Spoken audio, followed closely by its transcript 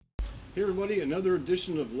Hey everybody, another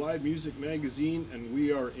edition of Live Music Magazine, and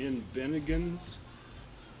we are in Bennigan's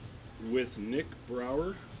with Nick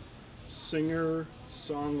Brower, singer,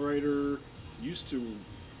 songwriter, used to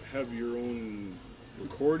have your own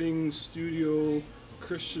recording studio,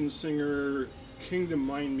 Christian singer, Kingdom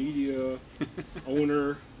Mind Media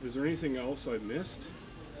owner. Is there anything else I missed?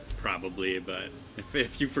 Probably, but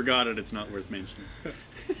if you forgot it, it's not worth mentioning.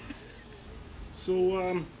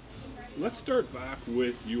 So, let's start back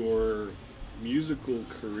with your musical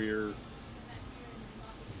career.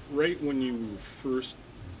 Right when you were first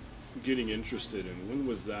getting interested in, when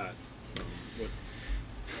was that? What?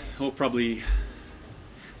 Oh, probably.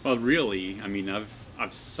 Well, really, I mean,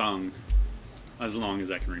 I've sung as long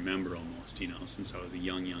as I can remember, almost, since I was a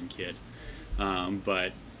young kid.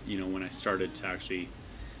 But when I started to actually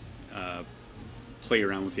play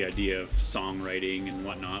around with the idea of songwriting and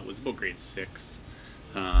whatnot, was about grade 6.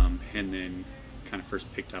 And then kind of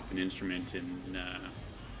first picked up an instrument in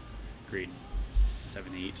grade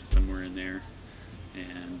 7, 8, somewhere in there.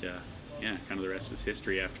 And yeah, kind of the rest is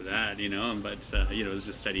history after that, But, it was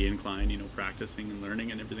just steady incline, practicing and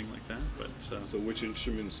learning and everything like that. But So which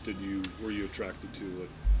instruments were you attracted to? Like,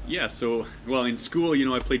 yeah, so, well, in school,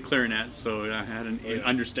 I played clarinet, so I had an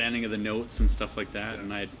understanding of the notes and stuff like that,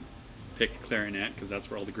 and I'd picked clarinet because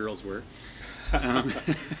that's where all the girls were.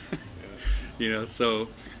 So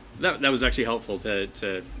that was actually helpful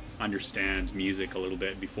to understand music a little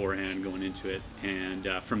bit beforehand going into it. And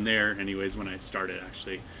from there, anyways, when I started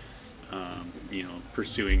actually,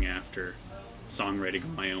 pursuing after songwriting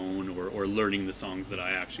on my own or learning the songs that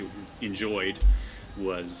I actually enjoyed, it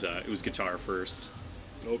was guitar first.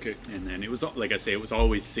 okay. And then it was, like I say, it was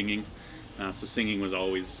always singing. So singing was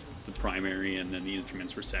always the primary, and then the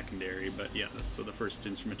instruments were secondary. But yeah, so the first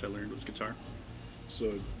instrument I learned was guitar.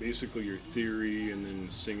 So basically your theory and then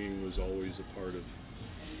singing was always a part of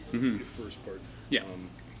the first part. Yeah.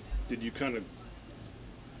 Did you kind of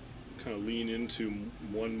lean into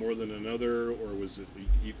one more than another, or was it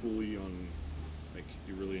equally on, like,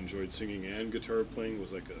 you really enjoyed singing and guitar playing?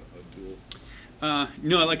 Was like a dual?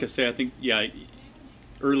 No, like I say, I think,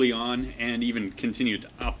 early on and even continued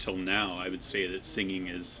up till now, I would say that singing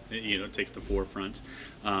is, it takes the forefront.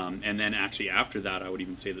 And then actually after that, I would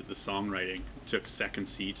even say that the songwriting took second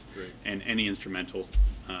seat. Right. And any instrumental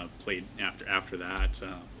played after that.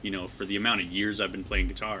 For the amount of years I've been playing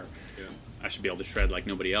guitar, I should be able to shred like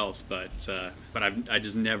nobody else. But I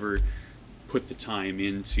just never put the time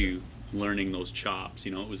into learning those chops.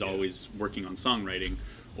 It was always working on songwriting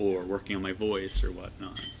or working on my voice or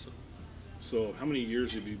whatnot. So how many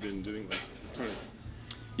years have you been doing, like, trying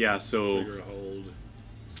to so figure out how old?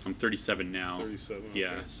 I'm 37 now. 37. Okay.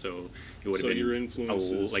 Yeah, so it would have So been your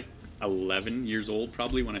influences, like 11 years old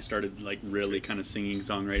probably when I started like really kind of singing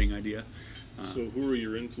songwriting idea. So who were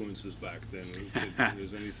your influences back then?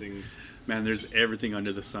 Is anything? Man, there's everything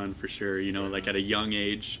under the sun for sure. Like at a young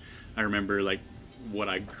age, I remember like what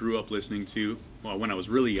I grew up listening to. Well, when I was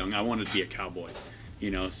really young, I wanted to be a cowboy.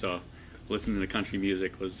 So listening to country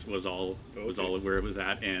music was all where it was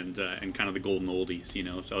at, and kind of the golden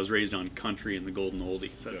oldies. So I was raised on country and the golden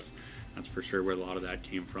oldies. That's for sure where a lot of that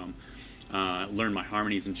came from. Learned my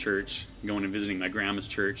harmonies in church, going and visiting my grandma's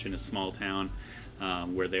church in a small town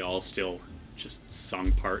where they all still just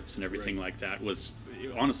sung parts and everything like that.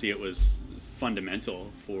 Honestly, it was fundamental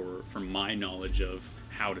for my knowledge of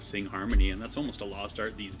how to sing harmony, and that's almost a lost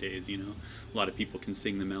art these days. A lot of people can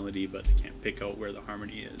sing the melody, but they can't pick out where the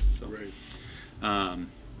harmony is. So. Right.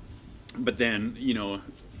 But then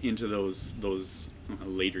into those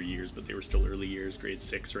later years, but they were still early years, grade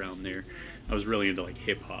 6 around there, I was really into like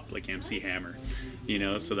hip hop, like MC Hammer,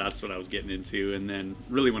 so that's what I was getting into. And then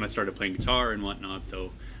really when I started playing guitar and whatnot,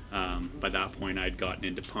 though, by that point I'd gotten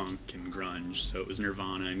into punk and grunge, so it was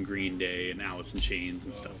Nirvana and Green Day and Alice in Chains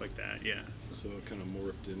and stuff like that. So it kind of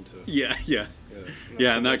morphed into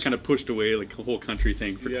and that kind of pushed away like the whole country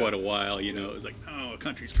thing for quite a while. It was like, oh,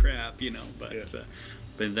 country's crap,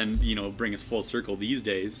 but then bring us full circle these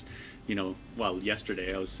days.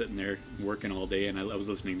 Yesterday I was sitting there working all day and I was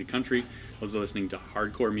listening to country, I was listening to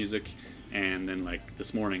hardcore music, and then like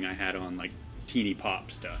this morning I had on like teeny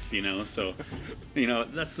pop stuff, so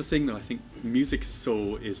that's the thing though. I think music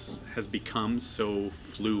has become so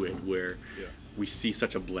fluid where we see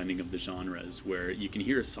such a blending of the genres where you can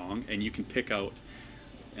hear a song and you can pick out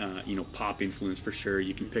pop influence for sure,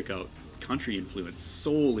 you can pick out country influence,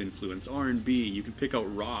 soul influence, R&B, you can pick out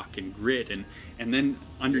rock and grit, and then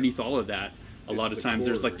underneath all of that, a lot of times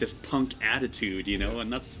there's like this punk attitude,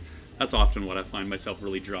 and that's often what I find myself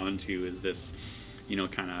really drawn to, is this you know,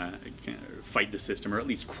 kind of fight the system, or at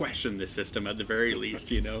least question the system at the very least,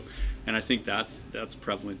 you know. And I think that's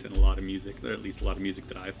prevalent in a lot of music, or at least a lot of music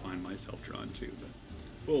that I find myself drawn to. But.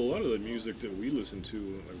 Well, a lot of the music that we listened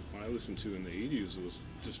to, when I listened to in the 80s, was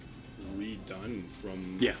just redone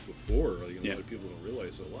from before. Like, a lot of people don't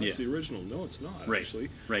realize that. Well, that's the original. No, it's not, actually.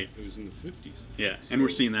 Right. It was in the 50s. Yeah, so, and we're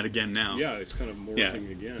seeing that again now. Yeah, it's kind of morphing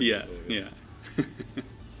again. Yeah, so,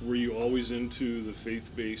 Were you always into the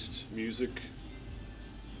faith-based music?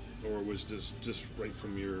 Or was just right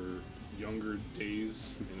from your younger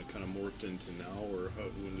days, and it kind of morphed into now, or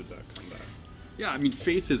when did that come back? Yeah, I mean,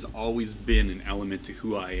 faith has always been an element to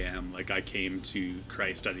who I am. Like, I came to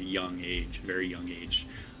Christ at a young age, very young age.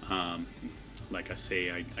 Like I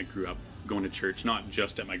say, I grew up going to church, not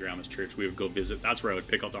just at my grandma's church. We would go visit. That's where I would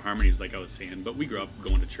pick out the harmonies, like I was saying. But we grew up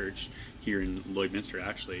going to church here in Lloydminster,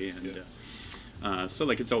 actually, and so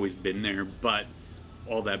like it's always been there. But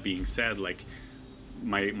all that being said, like,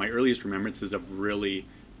 my earliest remembrances of really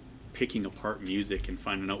picking apart music and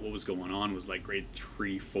finding out what was going on was like grade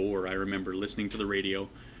 3, 4. I remember listening to the radio,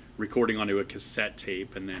 recording onto a cassette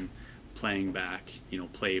tape, and then playing back, you know,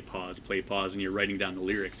 play, pause, and you're writing down the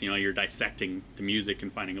lyrics. You know, you're dissecting the music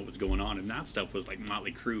and finding out what's going on. And that stuff was like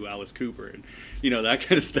Motley Crue, Alice Cooper, and, you know, that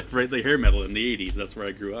kind of stuff, right? The hair metal in the 80s. That's where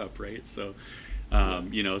I grew up, right? So,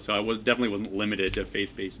 you know, so I definitely wasn't limited to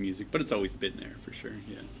faith-based music, but it's always been there for sure,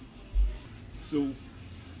 yeah. So,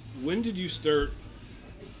 when did you start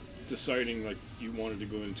deciding like you wanted to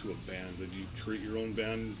go into a band? Did you create your own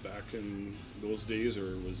band back in those days,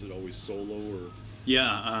 or was it always solo? Or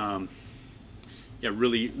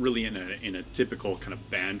really in a typical kind of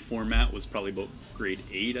band format was probably about grade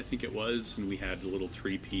 8, I think it was, and we had a little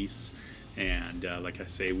 3-piece, and like I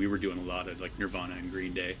say, we were doing a lot of like Nirvana and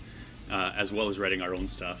Green Day, as well as writing our own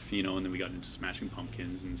stuff, you know, and then we got into Smashing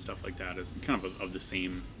Pumpkins and stuff like that, as kind of the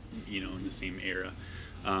same, you know, in the same era.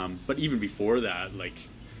 But even before that, like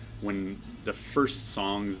when the first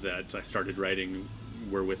songs that I started writing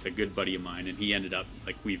were with a good buddy of mine, and he ended up,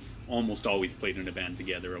 like, we've almost always played in a band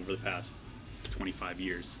together over the past 25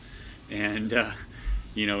 years. And,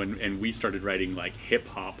 you know, and we started writing like hip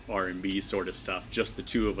hop, R&B sort of stuff, just the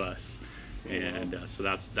two of us. And so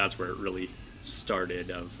that's where it really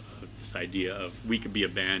started, of this idea of we could be a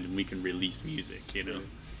band and we can release music, you know?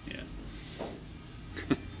 Yeah.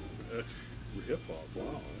 That's hip hop.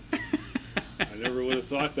 Wow. I never would have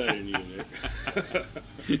thought that in you, Nick.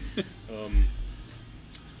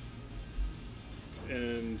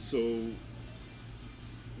 And so,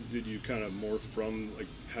 did you kind of morph from like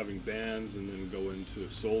having bands and then go into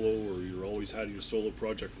solo, or you always had your solo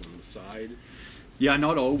project on the side? Yeah,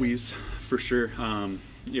 not always, for sure.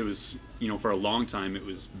 It was, you know, for a long time it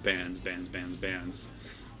was bands.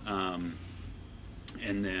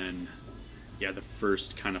 And then, yeah, the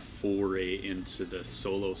first kind of foray into the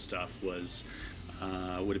solo stuff was,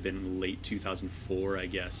 would have been late 2004, I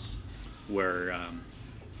guess, where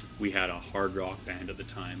we had a hard rock band at the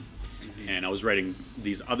time. Mm-hmm. And I was writing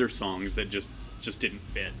these other songs that just didn't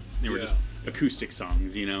fit. They were just acoustic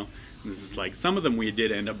songs, you know. This is like, some of them we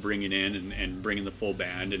did end up bringing in and bringing the full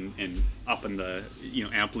band and upping the, you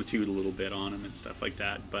know, amplitude a little bit on them and stuff like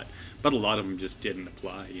that. But a lot of them just didn't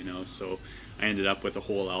apply, you know. So I ended up with a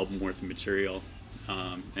whole album worth of material,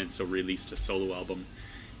 and so released a solo album,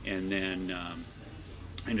 and then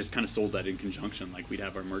and just kind of sold that in conjunction. Like, we'd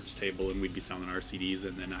have our merch table and we'd be selling our CDs,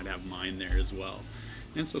 and then I'd have mine there as well.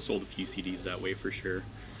 And so sold a few CDs that way for sure.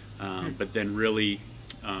 But then really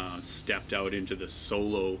stepped out into the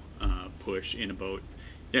solo push in about,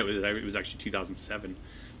 it was actually 2007,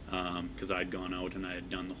 because I'd gone out and I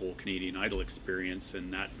had done the whole Canadian Idol experience,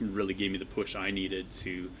 and that really gave me the push I needed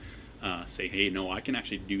to say, hey, no, I can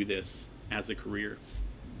actually do this as a career.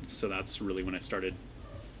 So that's really when I started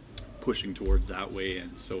pushing towards that way.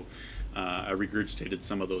 And so I regurgitated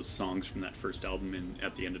some of those songs from that first album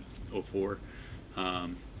at the end of 2004,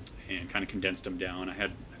 and kind of condensed them down. I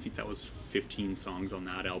think that was 15 songs on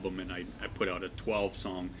that album, and I put out a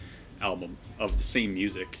 12-song album of the same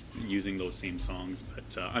music using those same songs,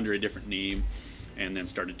 but under a different name, and then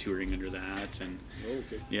started touring under that. And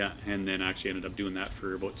yeah, and then actually ended up doing that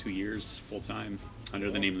for about 2 years full time under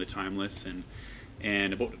the name of The Timeless, and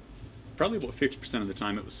probably about 50% of the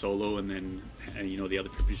time it was solo, and then you know, the other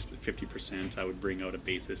 50% I would bring out a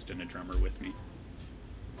bassist and a drummer with me.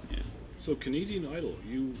 Yeah. So Canadian Idol,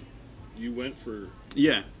 you went for?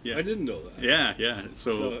 Yeah. I didn't know that. Yeah.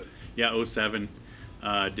 So yeah, 2007,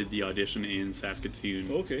 did the audition in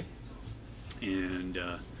Saskatoon. Okay. And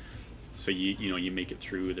so you make it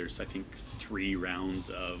through. There's, I think, 3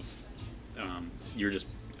 rounds of you're just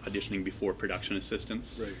auditioning before production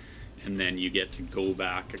assistants. Right. and then you get to go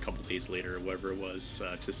back a couple days later or whatever it was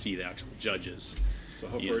to see the actual judges. So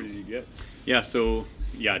how far did you get? Yeah, so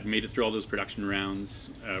yeah, I'd made it through all those production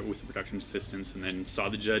rounds with the production assistants, and then saw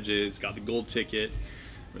the judges, got the gold ticket.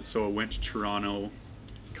 So I went to Toronto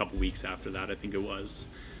a couple weeks after that, I think it was.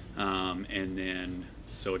 And then,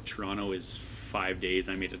 so Toronto is 5 days.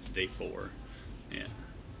 I made it to day 4. Yeah.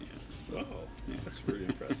 So, wow, that's pretty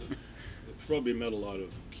impressive. You've probably met a lot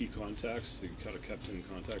of key contacts. You kind of kept in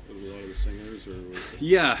contact with a lot of the singers, or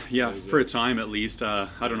yeah, for a time at least. I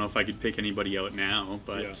don't know if I could pick anybody out now,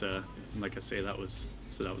 but like I say, that was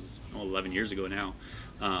 11 years ago now.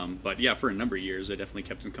 But yeah, for a number of years, I definitely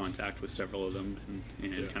kept in contact with several of them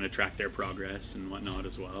and kind of tracked their progress and whatnot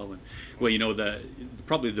as well. And well,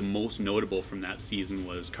 probably the most notable from that season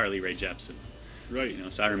was Carly Rae Jepsen. Right.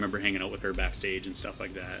 So I remember hanging out with her backstage and stuff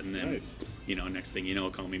like that. And then, next thing you know,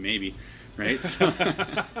 Call Me Maybe, right? So,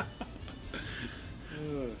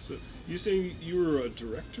 so you saying you were a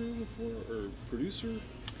director before or producer?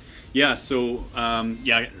 Yeah. So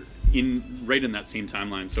right in that same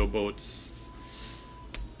timeline. So about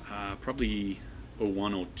probably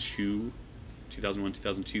 2001,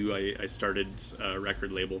 2002, I started a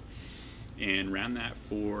record label and ran that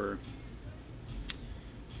for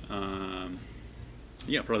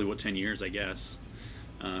probably about 10 years, I guess.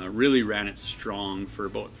 Really ran it strong for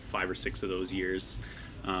about 5 or 6 of those years.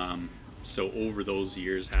 So over those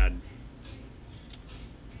years had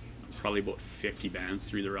probably about 50 bands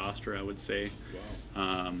through the roster, I would say.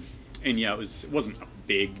 Wow. And yeah, it wasn't a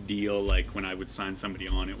big deal. Like when I would sign somebody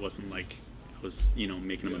on, it wasn't like I was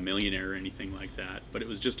making them a millionaire or anything like that. But it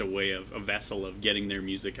was just a way of a vessel of getting their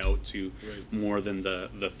music out to more than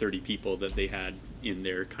the 30 people that they had in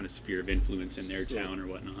their kind of sphere of influence in their town or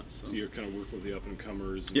whatnot. So you're kind of working with the up and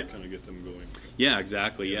comers and kind of get them going. Yeah,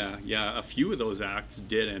 exactly. Yeah. A few of those acts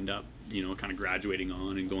did end up kind of graduating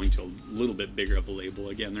on and going to a little bit bigger of a label.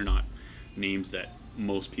 Again, they're not names that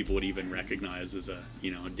most people would even recognize as a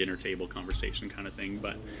dinner table conversation kind of thing,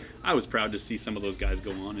 but I was proud to see some of those guys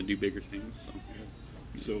go on and do bigger things.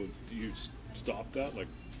 So do you stop that?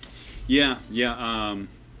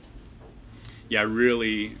 I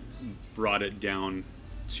really brought it down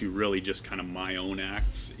to really just kind of my own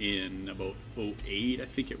acts in about 2008, I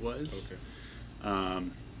think it was. Okay.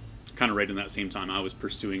 Kind of right in that same time I was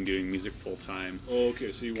pursuing doing music full time. Oh,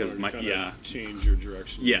 okay. So you wanted to kind of change your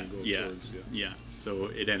direction. And go towards, So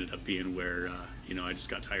it ended up being where I just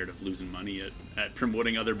got tired of losing money at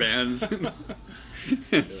promoting other bands, and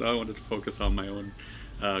so I wanted to focus on my own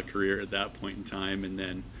career at that point in time. And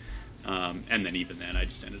then even then, I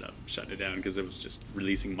just ended up shutting it down because it was just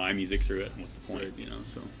releasing my music through it. And what's the point,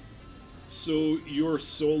 So your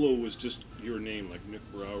solo was just your name, like Nick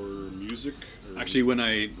Brower Music? Or? Actually, when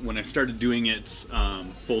I started doing it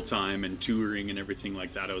full time and touring and everything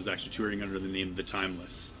like that, I was actually touring under the name The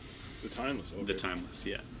Timeless. The Timeless, okay. The Timeless,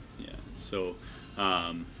 yeah. So,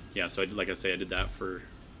 so like I say, I did that for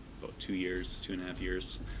about 2.5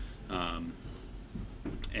 years.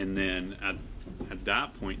 And then at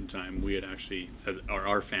that point in time, we had actually,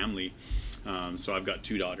 our family, so I've got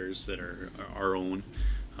 2 daughters that are our own.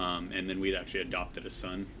 And then we'd actually adopted a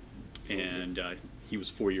son, and he was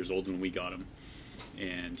 4 years old when we got him,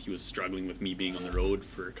 and he was struggling with me being on the road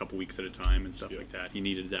for a couple weeks at a time and stuff like that. He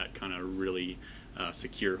needed that kind of really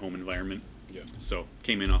secure home environment. So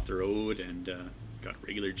came in off the road and got a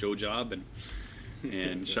regular Joe job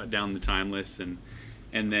and shut down The Timeless, and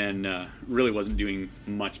then really wasn't doing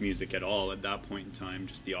much music at all at that point in time,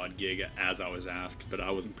 just the odd gig as I was asked, but I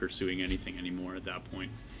wasn't pursuing anything anymore at that point.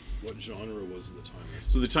 What genre was The Timeless?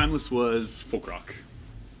 So The Timeless was folk rock.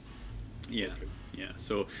 Yeah. Okay. Yeah.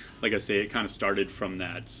 So, like I say, it kind of started from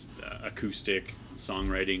that acoustic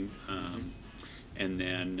songwriting, and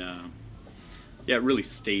then it really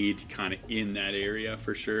stayed kind of in that area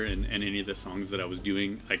for sure. And any of the songs that I was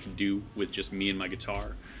doing, I could do with just me and my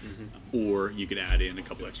guitar, or you could add in a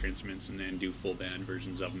couple extra instruments and then do full band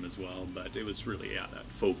versions of them as well. But it was really that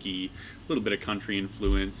folky, a little bit of country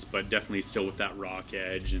influence, but definitely still with that rock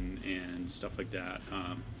edge and stuff like that.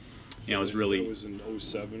 It was really. That was in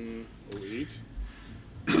 07, 08?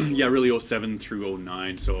 Yeah, really 07 through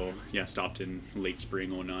 09. So stopped in late spring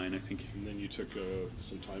 09, I think. And then you took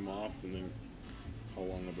some time off, and then how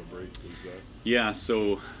long of a break was that? Yeah,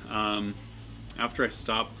 so after I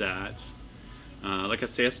stopped that, like I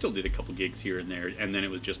say, I still did a couple gigs here and there, and then it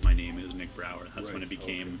was just my name. It was Nick Brower. That's when it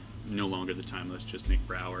became no longer The Timeless, just Nick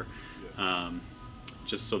Brower.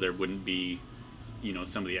 Just so there wouldn't be,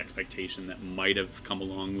 some of the expectation that might have come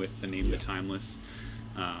along with the name The Timeless.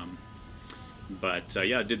 But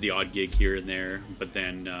I did the odd gig here and there, but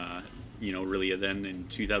then you know, really then in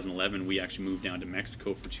 2011 we actually moved down to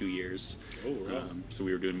Mexico for 2 years. Oh, right. So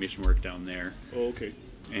we were doing mission work down there. Oh, okay.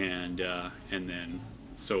 And then,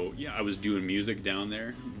 so yeah, I was doing music down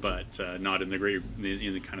there, but not in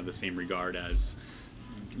the kind of the same regard as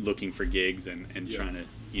looking for gigs and trying to,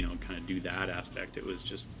 you know, kind of do that aspect. It was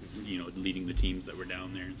just, you know, leading the teams that were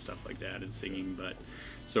down there and stuff like that and singing. But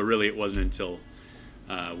so really it wasn't until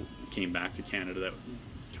came back to Canada that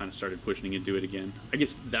kind of started pushing into it again. I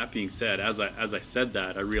guess that being said, as I said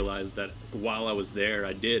that, I realized that while I was there,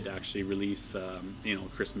 I did actually release you know, a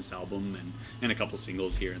Christmas album and a couple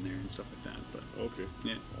singles here and there and stuff like that. But okay,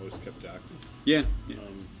 yeah, always kept active. Yeah.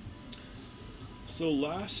 So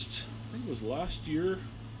I think it was last year,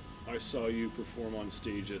 I saw you perform on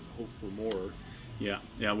stage at Hope for More. Yeah,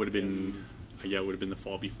 it would have been it would have been the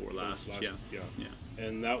fall before last. Yeah.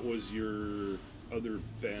 And that was your other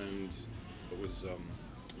band. It was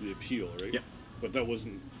The Appeal, right? Yeah. But that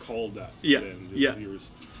wasn't called that. Yeah. Then.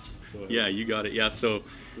 Yeah, you got it. Yeah, so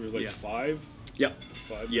there was like five. Yeah.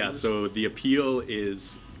 Five yeah. members? So The Appeal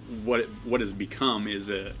is what has become is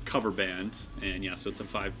a cover band, and so it's a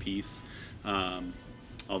 5-piece.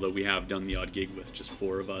 Although we have done the odd gig with just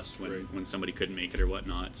 4 of us when somebody couldn't make it or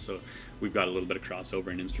whatnot. So we've got a little bit of crossover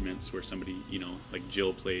in instruments where somebody, you know, like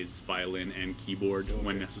Jill plays violin and keyboard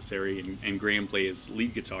when necessary, and Graham plays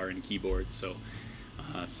lead guitar and keyboard. So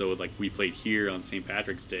like we played here on St.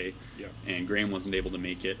 Patrick's Day, and Graham wasn't able to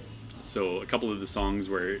make it. So a couple of the songs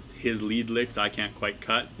where his lead licks I can't quite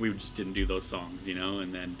cut, we just didn't do those songs, you know,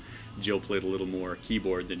 and then Jill played a little more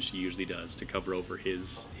keyboard than she usually does to cover over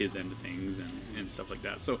his end of things and stuff like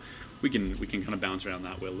that. So we can kind of bounce around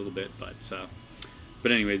that way a little bit,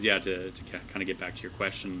 but anyways, to kind of get back to your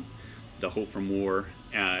question, the Hope for More,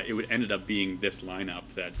 it ended up being this lineup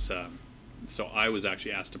that so I was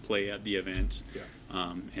actually asked to play at the event,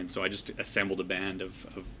 and so I just assembled a band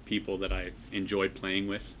of people that I enjoyed playing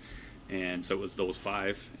with. And so it was those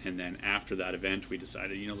 5, and then after that event, we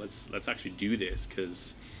decided, you know, let's actually do this,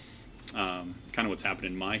 because kind of what's happened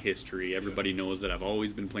in my history, everybody knows that I've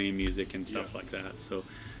always been playing music and stuff like that. So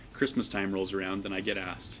Christmas time rolls around, and I get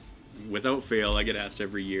asked, without fail, I get asked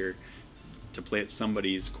every year to play at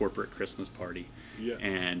somebody's corporate Christmas party.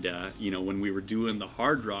 And you know, when we were doing the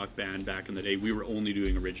hard rock band back in the day, we were only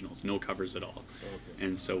doing originals, no covers at all.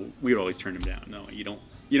 And so we would always turn them down. No, you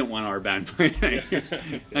don't want our band playing.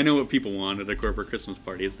 I know what people want at a corporate Christmas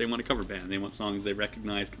party is they want a cover band. They want songs they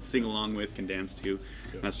recognize, can sing along with, can dance to.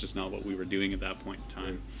 That's just not what we were doing at that point in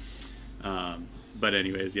time. But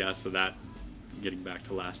anyways, so that, getting back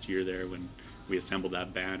to last year there when we assembled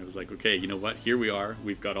that band, it was like, okay, you know what, here we are.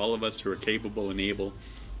 We've got all of us who are capable and able.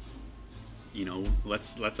 You know,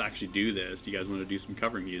 let's actually do this. Do you guys want to do some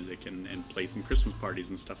cover music and play some Christmas parties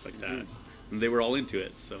and stuff like that? And they were all into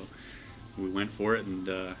it, so we went for it, and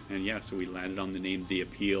so we landed on the name The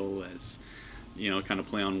Appeal, as, you know, kind of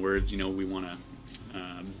play on words. You know, we want to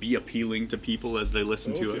be appealing to people as they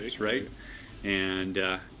listen to us, right? And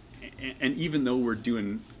even though we're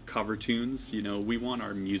doing cover tunes, you know, we want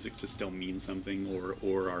our music to still mean something,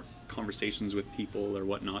 or our conversations with people or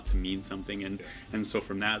whatnot to mean something, and so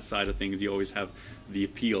from that side of things, you always have the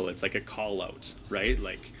appeal. It's like a call out, right?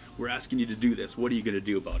 Like, we're asking you to do this, what are you going to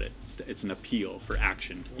do about it? It's an appeal for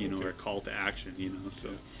action, you know, or a call to action, you know. So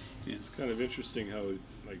it's kind of interesting how,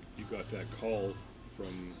 like, you got that call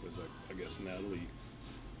from, I guess Natalie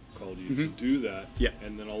called you to do that,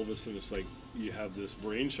 and then all of a sudden it's like you have this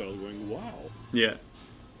brainchild going, wow,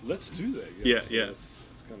 let's do that. It's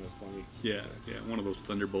kind of funny. One of those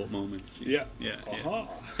thunderbolt moments. Why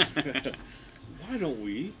don't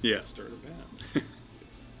we start a band?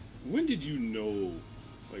 When did you know,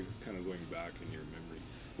 like, kind of going back in your memory,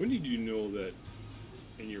 when did you know that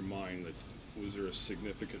in your mind, that was there a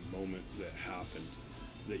significant moment that happened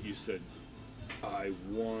that you said, I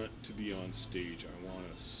want to be on stage, I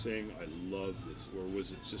want to sing, I love this? Or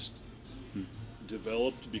was it just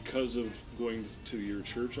developed because of going to your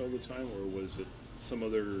church all the time, or was it some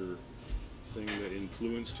other thing that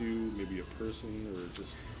influenced you, maybe a person, or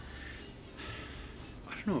just...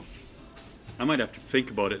 I don't know if I might have to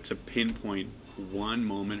think about it to pinpoint one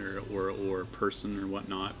moment or person or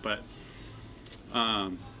whatnot, but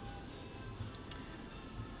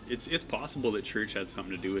it's possible that church had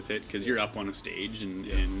something to do with it, because you're up on a stage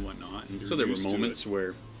and whatnot, and so there were moments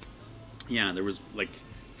where there was, like,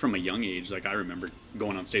 from a young age, like, I remember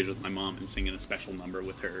going on stage with my mom and singing a special number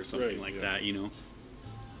with her or something that, you know.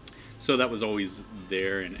 So that was always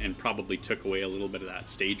there, and probably took away a little bit of that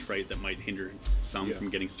stage fright that might hinder some from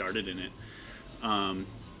getting started in it.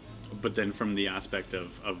 But then from the aspect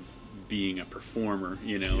of being a performer,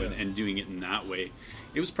 you know, and doing it in that way,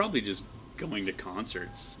 it was probably just going to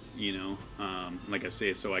concerts, you know, like I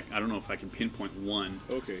say, so I don't know if I can pinpoint one,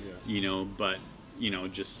 Okay, yeah. you know, but, you know,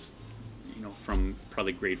 just, you know, from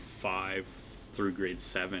probably grade 5 through grade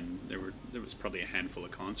 7, there was probably a handful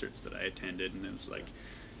of concerts that I attended, and it was like,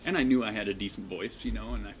 and I knew I had a decent voice, you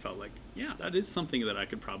know, and I felt like, yeah, that is something that I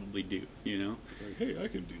could probably do, you know. Like, hey, I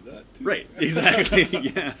can do that too. Right, exactly.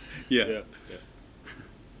 Yeah. Yeah, yeah.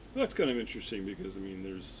 Well, that's kind of interesting because, I mean,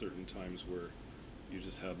 there's certain times where you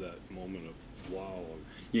just have that moment of wow.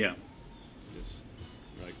 Yeah. Just,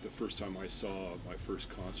 like the first time I saw my first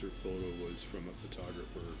concert photo was from a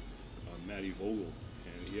photographer, Matty Vogel,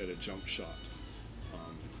 and he had a jump shot.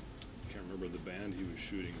 I can't remember the band he was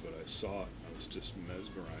shooting, but I saw it. I was just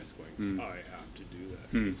mesmerized, going, I have to do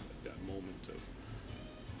that. It was like that moment of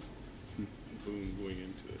boom, going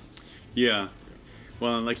into it. Yeah.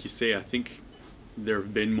 Well, and like you say, I think there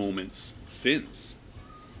have been moments since,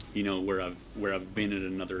 you know, where I've been at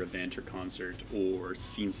another event or concert or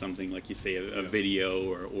seen something, like you say, a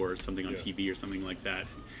video or something on TV or something like that,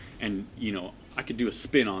 and you know, I could do a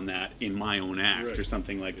spin on that in my own act or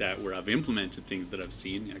something like that, where I've implemented things that I've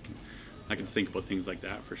seen. I can think about things like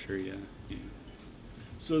that for sure. Yeah.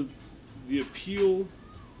 So the Appeal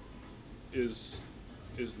is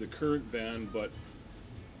the current band, but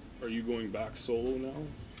are you going back solo now?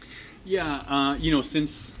 Yeah, you know,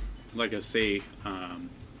 since, like I say,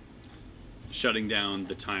 shutting down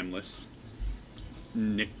the Timeless,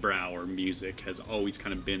 Nick Brower music has always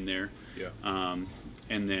kind of been there. Yeah.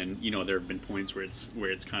 And then, you know, there have been points where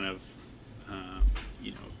it's kind of,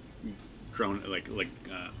 you know, grown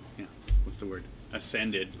what's the word?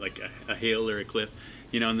 Ascended, like a hill or a cliff,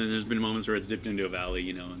 you know. And then there's been moments where it's dipped into a valley,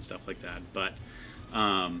 you know, and stuff like that. But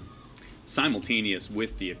simultaneous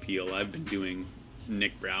with the Appeal, I've been doing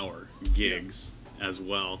Nick Brower gigs as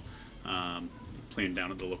well, playing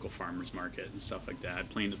down at the local farmers market and stuff like that,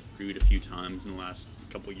 playing at the Root a few times in the last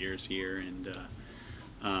couple of years here, and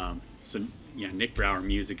so yeah, Nick Brower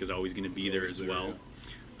music is always going to be there as well.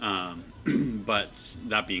 But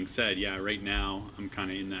that being said, yeah, right now I'm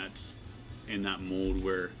kind of in that mode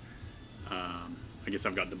where I guess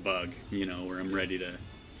I've got the bug, you know, where I'm ready to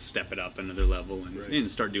step it up another level and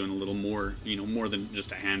start doing a little more, you know, more than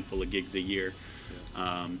just a handful of gigs a year.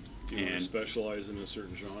 Do you want to specialize in a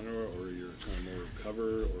certain genre, or you're kind of more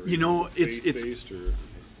cover, or you know, it's based, or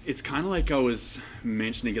it's kind of like I was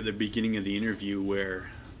mentioning at the beginning of the interview, where,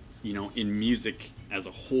 you know, in music as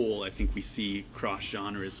a whole, I think we see cross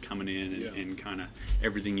genres coming in and kind of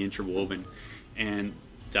everything interwoven, and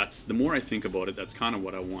that's, the more I think about it, that's kind of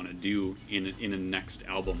what I want to do in a next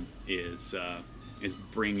album is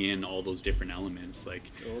bring in all those different elements. Like,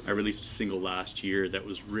 I released a single last year that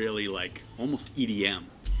was really like almost EDM.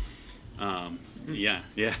 Yeah.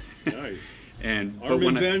 Nice.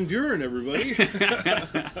 Armin van Buuren, everybody.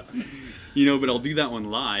 You know, but I'll do that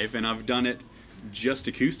one live, and I've done it just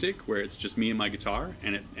acoustic, where it's just me and my guitar,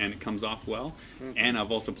 and it comes off well. And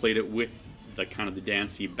I've also played it with the kind of the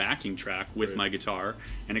dancey backing track with my guitar,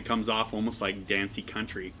 and it comes off almost like dancey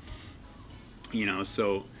country. You know,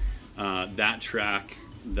 so that track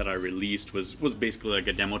that I released was basically like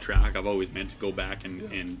a demo track. I've always meant to go back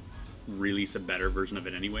and release a better version of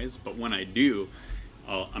it anyways, but when I do,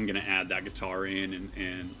 I'm gonna add that guitar in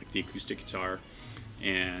and like the acoustic guitar,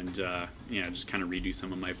 and just kind of redo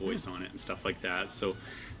some of my voice on it and stuff like that. So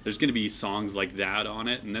there's gonna be songs like that on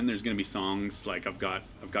it, and then there's gonna be songs like I've got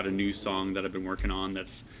a new song that I've been working on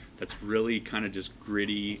that's really kind of just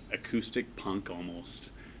gritty acoustic punk almost.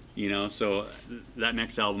 You know, so that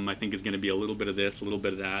next album I think is going to be a little bit of this, a little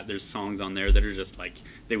bit of that. There's songs on there that are just like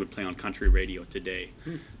they would play on country radio today.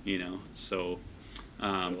 You know, so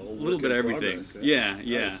a little bit of everything. Progress, yeah.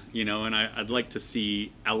 Nice. You know, and I'd like to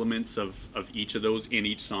see elements of each of those in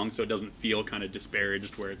each song, so it doesn't feel kind of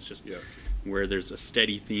disparaged, where it's just where there's a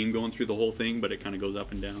steady theme going through the whole thing, but it kind of goes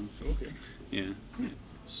up and down. So yeah.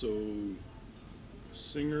 So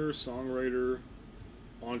singer, songwriter,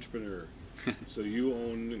 entrepreneur. So you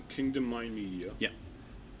own Kingdom Mind Media. Yeah.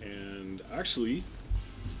 And actually,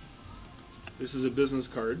 this is a business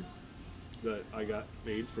card that I got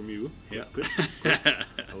made from you. Yeah.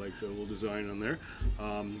 I like the little design on there.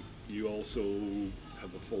 You also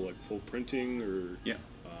have a full printing, or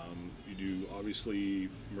you do obviously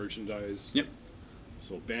merchandise. Yep.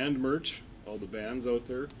 So band merch, all the bands out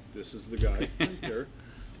there. This is the guy right there.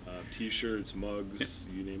 T-shirts, mugs,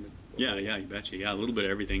 you name it. Yeah, you betcha. Yeah, a little bit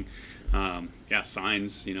of everything.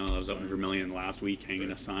 Signs. You know, I was up in Vermilion last week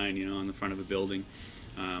hanging a sign, you know, on the front of a building.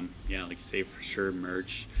 Like you say, for sure,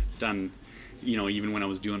 merch. Done, you know, even when I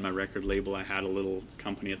was doing my record label, I had a little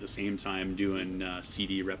company at the same time doing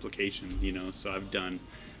CD replication, you know, so I've done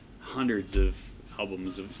hundreds of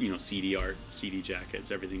albums of, you know, CD art, CD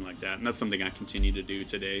jackets, everything like that. And that's something I continue to do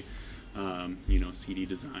today. You know, CD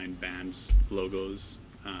design, bands, logos,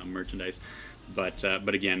 merchandise. But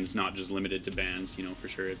again, it's not just limited to bands, you know, for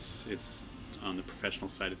sure. It's on the professional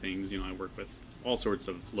side of things. You know, I work with all sorts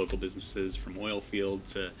of local businesses, from oil field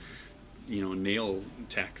to, you know, nail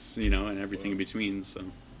techs, you know, and everything in between. So,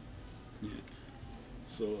 yeah.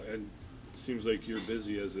 So, and it seems like you're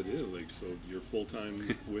busy as it is. Like, so you're full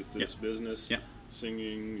time with this business,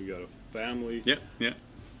 singing. You got a family. Yeah, yeah.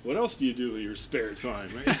 What else do you do with your spare time?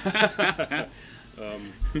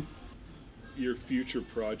 Right? Your future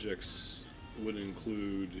projects would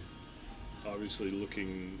include, obviously,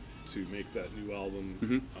 looking to make that new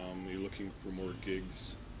album. You're looking for more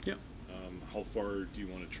gigs. Yeah. How far do you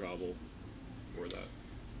want to travel for that?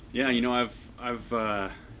 Yeah, you know, I've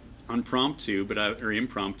impromptu, but I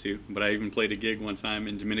even played a gig one time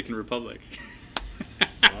in Dominican Republic.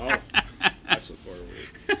 Wow, that's a far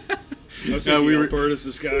away. I was thinking Alberta,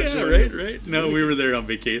 Saskatchewan. Yeah, right. No, we were there on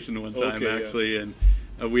vacation one time, actually, and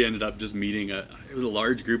we ended up just meeting it was a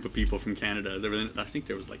large group of people from Canada. I think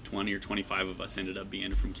there was like 20 or 25 of us ended up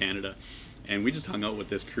being from Canada, and we just hung out with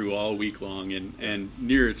this crew all week long. And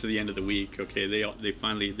nearer to the end of the week, they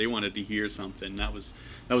finally wanted to hear something. That was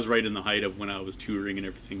right in the height of when I was touring and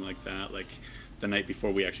everything like that. Like the night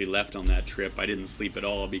before we actually left on that trip, I didn't sleep at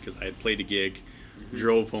all because I had played a gig,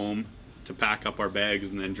 drove home to pack up our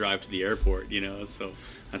bags and then drive to the airport, you know. So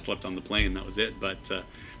I slept on the plane. That was it. But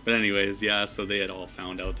anyways, yeah. So they had all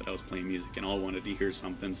found out that I was playing music and all wanted to hear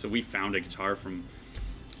something. So we found a guitar from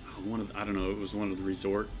it was one of the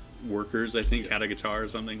resort workers, I think, had a guitar or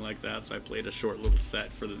something like that. So I played a short little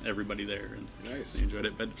set for everybody there, and nice. They enjoyed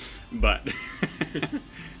it. But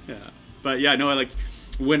yeah. But yeah, no. Like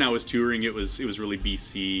when I was touring, it was really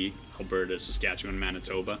BC, Alberta, Saskatchewan,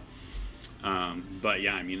 Manitoba. But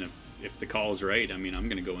yeah, I mean, if the call is right, I mean, I'm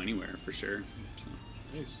gonna go anywhere for sure. So,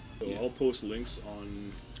 nice. So I'll post links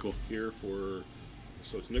on here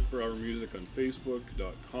so it's Nick Brower Music on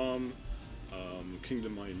Facebook.com.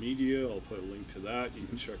 Kingdom Mind Media, I'll put a link to that. You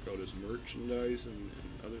can check out his merchandise and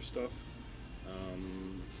other stuff.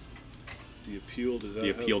 The Appeal, does that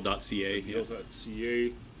theappeal.ca.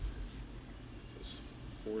 Theappeal.ca. There's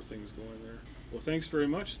 4 things going there. Well, thanks very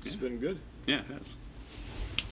much. It's been good. Yeah, it has.